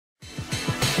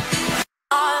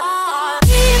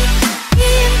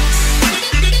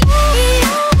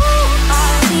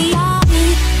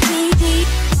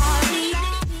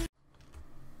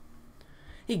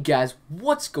Guys,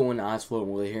 what's going on? It's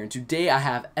FloatingWilly here, and today I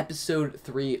have episode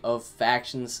 3 of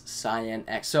Factions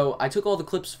CyanX. So I took all the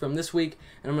clips from this week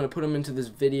and I'm going to put them into this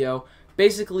video.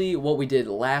 Basically, what we did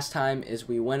last time is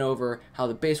we went over how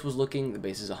the base was looking. The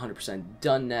base is 100%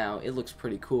 done now. It looks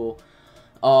pretty cool.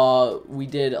 We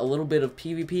did a little bit of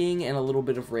PvPing and a little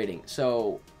bit of raiding.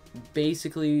 So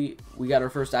basically, we got our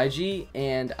first IG,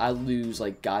 and I lose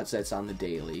like god sets on the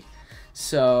daily.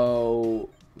 So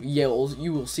yeah,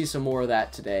 you will see some more of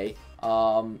that today.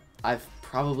 I've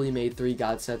probably made 3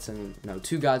 god sets and no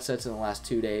 2 god sets in the last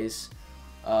 2 days.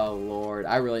 Oh lord,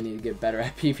 I really need to get better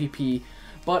at PvP.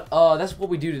 But that's what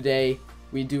we do today.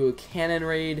 We do a cannon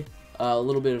raid, a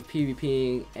little bit of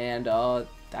PvPing, and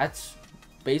that's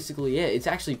basically it. It's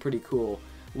actually pretty cool.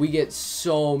 We get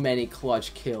so many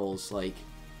clutch kills, like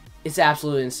it's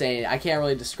absolutely insane. I can't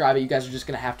really describe it. You guys are just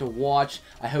gonna have to watch.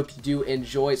 I hope you do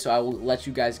enjoy, so I will let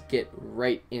you guys get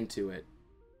right into it.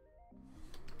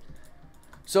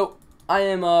 So I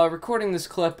am recording this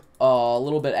clip a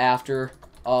little bit after.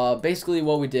 Basically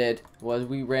what we did was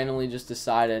we randomly just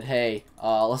decided, hey,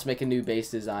 let's make a new base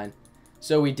design.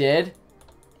 So we did,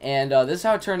 and this is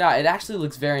how it turned out. It actually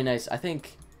looks very nice. I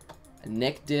think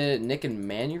Nick and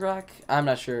Manurak, I'm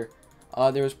not sure.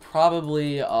 There was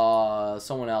probably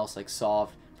someone else, like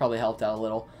Soft, probably helped out a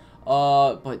little.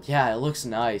 But yeah, it looks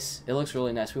nice. It looks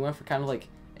really nice. We went for kind of like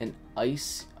an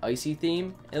icy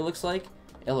theme, it looks like.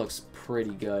 It looks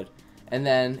pretty good. And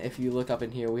then if you look up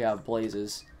in here, we have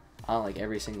blazes on like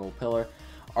every single pillar.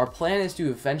 Our plan is to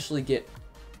eventually get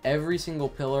every single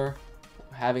pillar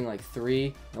having like 3.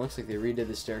 It looks like they redid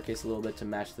the staircase a little bit to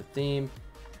match the theme.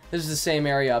 This is the same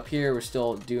area up here. We're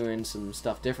still doing some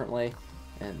stuff differently.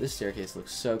 And this staircase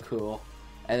looks so cool.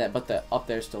 And but the up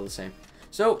there is still the same.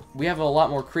 So we have a lot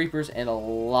more creepers and a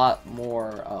lot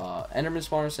more Enderman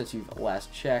spawners since you've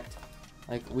last checked.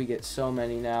 Like we get so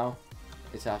many now.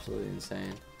 It's absolutely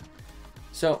insane.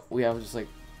 So we have just like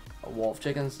a wall of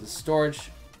chickens. The storage,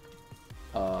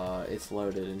 it's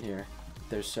loaded in here.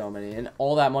 There's so many, and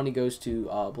all that money goes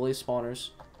to blaze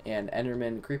spawners and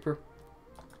Enderman creeper.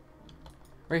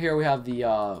 Right here we have the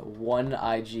 1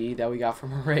 IG that we got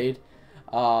from a raid.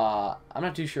 I'm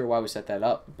not too sure why we set that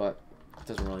up, but it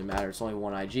doesn't really matter. It's only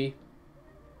 1 IG.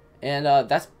 And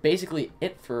that's basically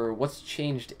it for what's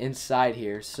changed inside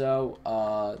here. So,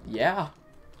 yeah.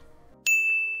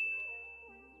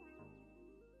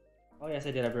 Oh yes,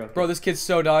 I did. I broke. Bro, this kid's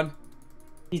so done.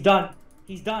 He's done.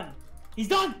 He's done. He's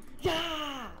done.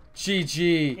 Yeah.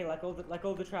 GG. Okay, let go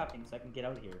of the trapping so I can get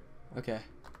out of here. Okay.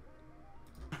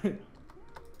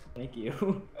 Thank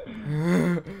you.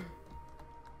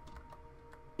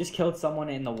 Just killed someone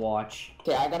in the watch.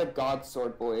 Okay, I got a god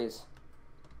sword, boys.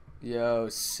 Yo,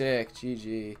 sick.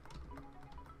 GG.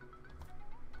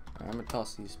 I'm gonna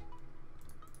toss these.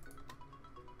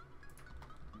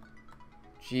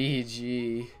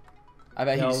 GG. I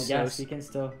bet he's so. Yes, we can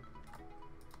still.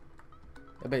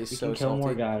 I bet he's we so can kill salty.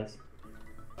 more guys.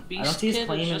 Beast I don't see his Kid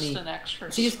claim is in just the. an extra I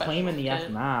see his claim in the special F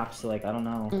kid. map, so like I don't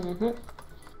know.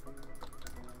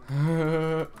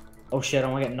 Oh, Oh shit! I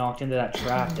don't want to get knocked into that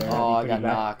trap there. That'd be I pretty got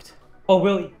bad. knocked. Oh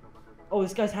Willie! Oh,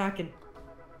 this guy's hacking.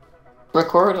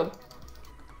 Record him.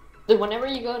 Dude, whenever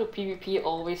you go to PvP,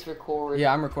 always record.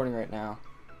 Yeah, I'm recording right now.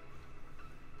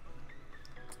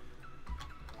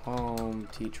 Home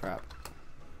T-trap.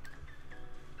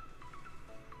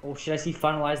 Oh shit! I see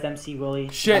finalized MC Willie.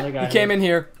 Shit, he came in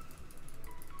here.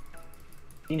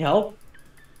 Need help?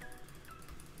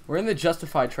 We're in the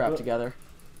Justified trap together.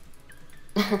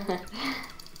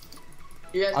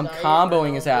 I'm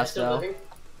comboing his ass though.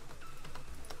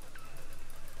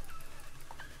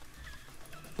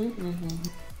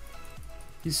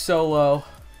 He's so low.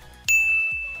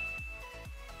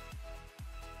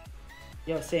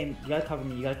 Yo, same. You gotta cover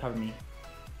me. You gotta cover me.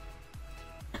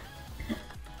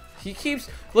 He keeps.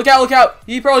 Look out! Look out!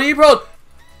 He pro'd! He pro'd!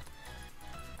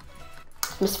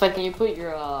 Miss Fed, can you put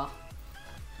your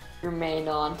main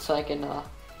on so I can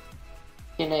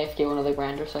AFK one of the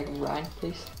grinder so I can grind,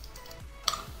 please?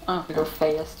 Go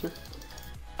faster.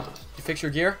 You fix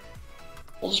your gear?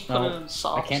 We'll just put it in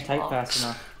soft I can't type spots.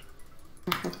 fast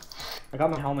enough. I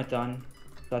got my helmet done.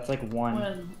 So that's like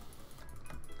 1.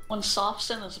 When soft's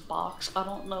in his box, I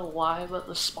don't know why, but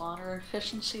the spawner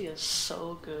efficiency is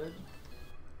so good.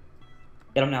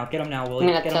 Get him now, Willie.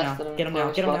 Get him now, get him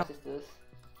now, get him now.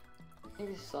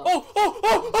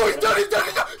 Oh, he's done, he's done,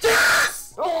 he's done!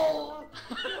 Yes! Oh!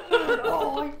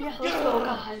 Oh, yeah, let's go,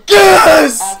 guys.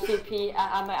 Yes! FTP,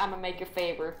 I'm gonna make your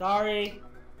favor. Sorry.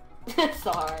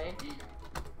 Sorry.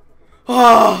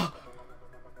 Oh!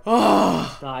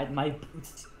 Oh! God, my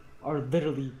boots are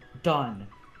literally done.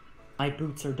 My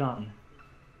boots are done.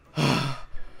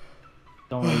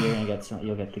 Don't worry, you're gonna get some.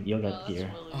 You'll get the gear. Really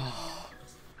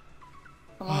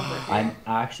Come over here. I'm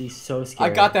actually so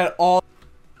scared. I got that all.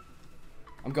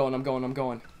 I'm going. I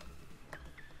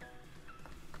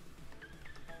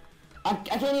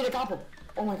can't eat a gobble.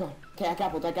 Oh my god. Okay, I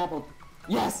gobbled.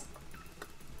 Yes!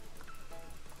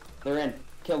 They're in.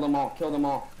 Kill them all.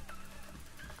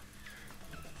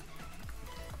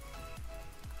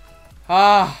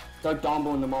 Ah! Start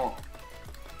domboing them all.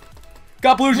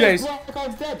 Got Blue Jays. The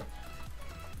guy's dead.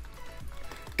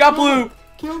 Got Blue.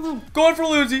 Kill them. Going for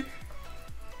Luzi.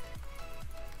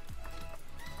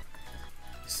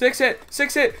 6 hit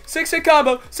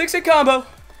combo.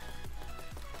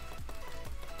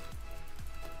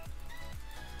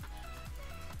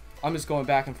 I'm just going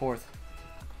back and forth.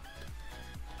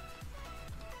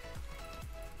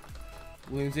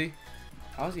 Luzi,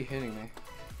 how is he hitting me?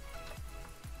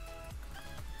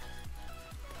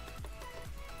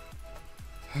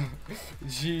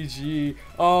 GG.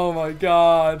 Oh my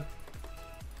god.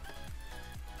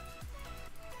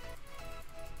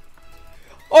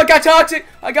 Oh, I got toxic.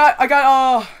 I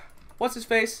got what's his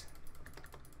face?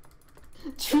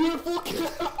 Triple kill.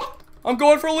 I'm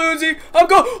going for Luzi. I'm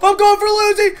going for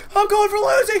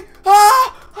Luzi.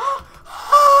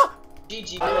 Ah!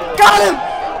 GG. Got him.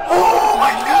 Oh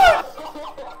my god.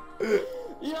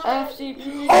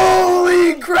 FCP.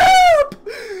 Holy crap!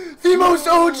 The most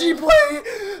OG play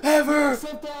ever.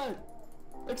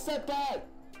 Accept that.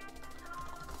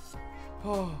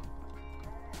 Oh.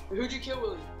 Who'd you kill,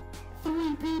 Willie?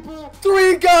 3 people.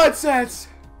 3 god sets.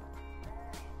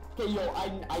 Okay, yo,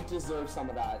 I deserve some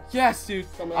of that. Yes, dude.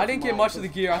 Some of I that's didn't get mine, much of the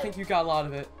 'cause gear. I think you got a lot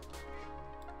of it.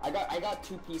 I got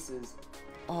 2 pieces.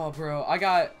 Oh, bro.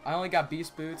 I only got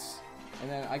beast boots, and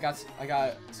then I got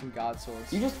some god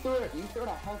swords. You just threw it. You threw a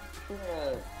health boost.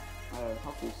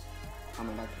 I'm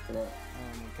about to for that. Oh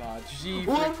my god. G.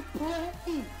 What a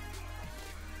play!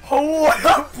 Oh, what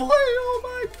a play! Oh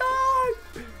my god.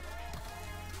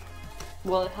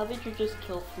 Well, how did you just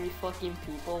kill 3 fucking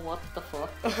people? What the fuck?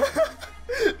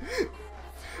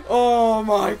 Oh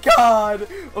my god.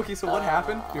 Okay, so what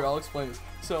happened? Here, I'll explain this.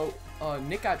 So,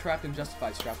 Nick got trapped in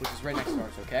Justified Strap, which is right next to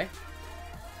ours, okay?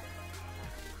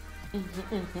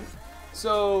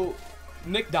 So,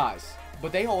 Nick dies,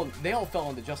 but they all fell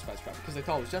into Justified Strap because they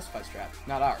thought it was Justified Strap,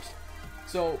 not ours.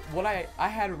 So, what I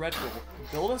had Red Bull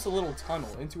build us a little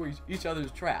tunnel into each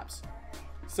other's traps.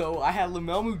 So, I had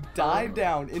Lamelmu dive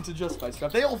down into Justified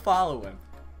Strap. They all follow him.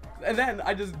 And then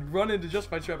I just run into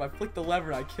Justified Strap, I flick the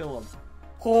lever, and I kill him.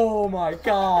 Oh my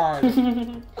god.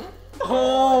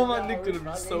 Oh, my Nick did him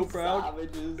so proud.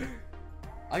 Savages.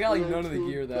 I got like none of the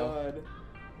gear though. God.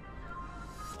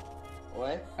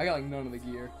 What? I got like none of the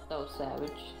gear. That was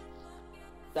savage.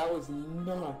 That was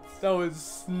nuts. That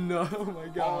was no. Oh my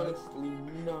god. Honestly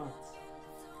nuts.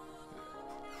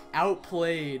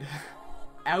 Outplayed.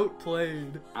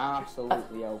 Outplayed.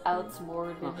 Absolutely outplayed.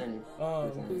 Outsmarted. Oh.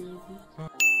 Crazy.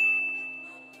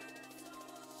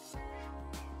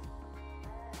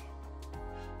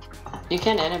 You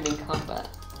can enemy combat.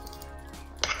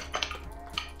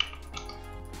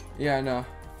 Yeah, I know.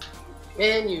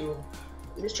 Man, I'm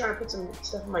just trying to put some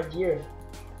stuff in my gear.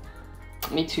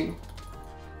 Me too.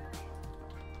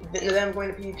 Then I'm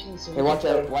going to PvP. So Hey, watch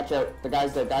out. The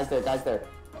guy's there.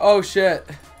 Oh shit.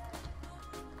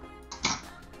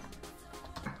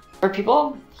 Are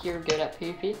people here good at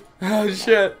PvP? Oh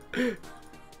shit.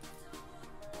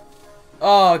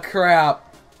 Oh crap.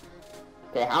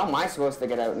 Okay, how am I supposed to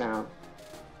get out now?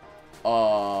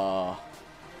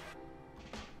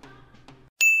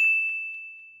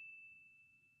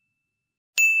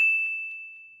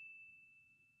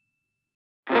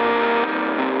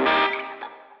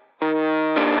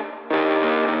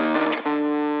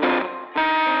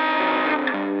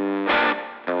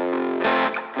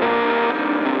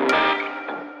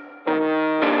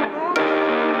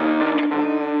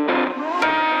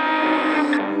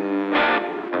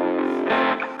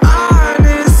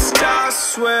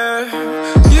 Swear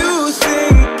you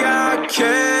think I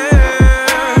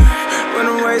care when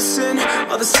I'm wasting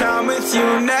all this time with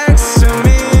you next to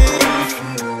me.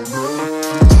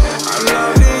 I'm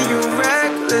loving you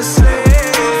recklessly.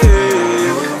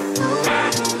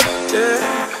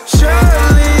 Yeah,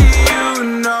 surely you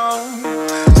know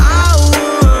I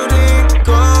wouldn't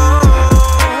go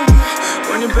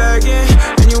when you're begging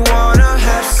and you wanna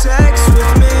have sex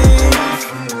with me.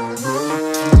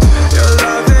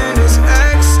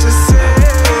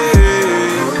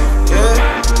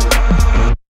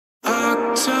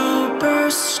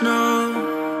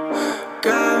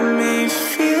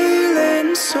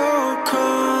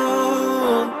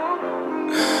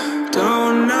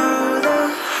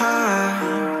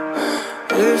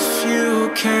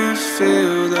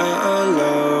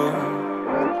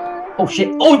 Oh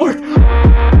shit! Oh, it worked!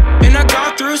 And I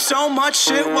got through so much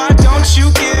shit, why don't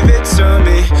you give it to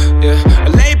me? Yeah, I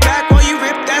lay back while you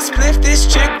rip that spliff, this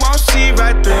chick won't see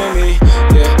right through me.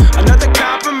 Yeah, another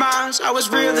compromise, I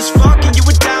was real as fuck and you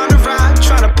were down to ride.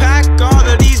 Tryna pack all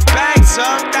of these bags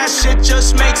up, that shit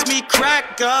just makes me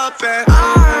crack up. And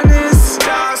honest,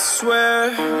 I swear,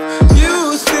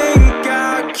 you think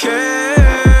I care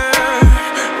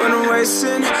when I'm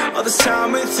wasting all this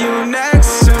time with you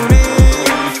next to me.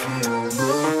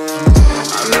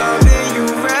 I'm loving you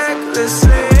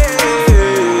recklessly.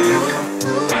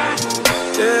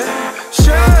 Yeah,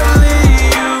 surely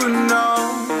you know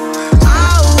I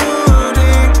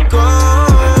wouldn't go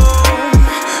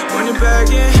when you're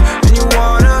begging and you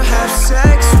wanna have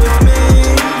sex with me.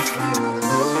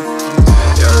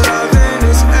 Your loving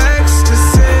is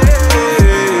ecstasy.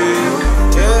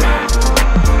 Yeah.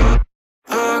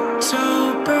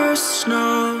 October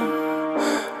snow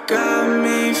got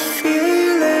me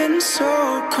feeling so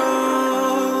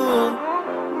cold.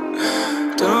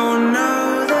 Don't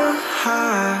know the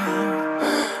high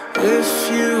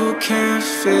if you can't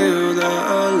feel the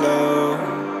low.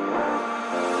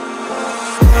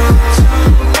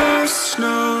 October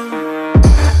snow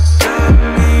got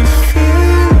me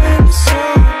feeling so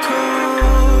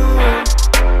cold.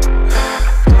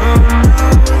 Don't know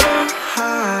the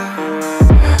high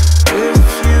if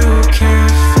you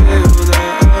can't feel the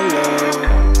low.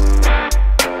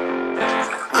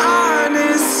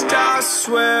 Honest, I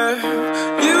swear,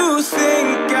 you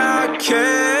think I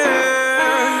care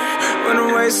when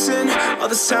I'm wasting all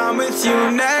this time with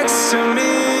you next to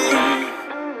me.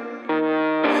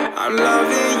 I'm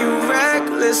loving you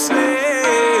recklessly.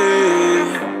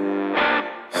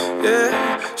 Yeah,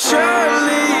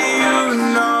 surely you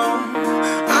know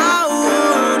I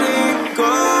wouldn't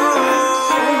go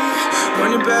when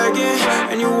you're begging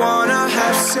and you wanna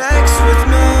have sex with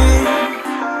me.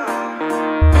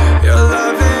 Your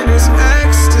loving is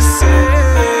ecstasy.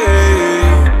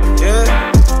 Yeah.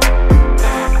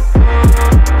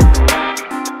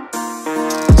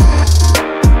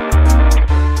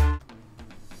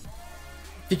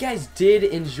 If you guys did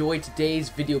enjoy today's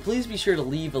video, please be sure to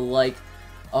leave a like.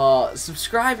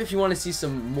 Subscribe if you want to see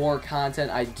some more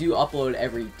content. I do upload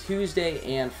every Tuesday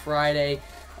and Friday.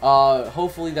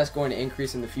 Hopefully that's going to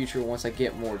increase in the future once I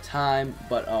get more time,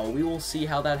 but we will see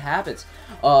how that happens.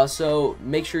 So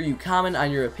make sure you comment on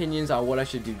your opinions on what I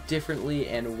should do differently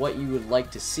and what you would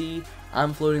like to see.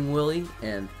 I'm FloatingWilly,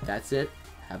 and that's it.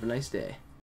 Have a nice day.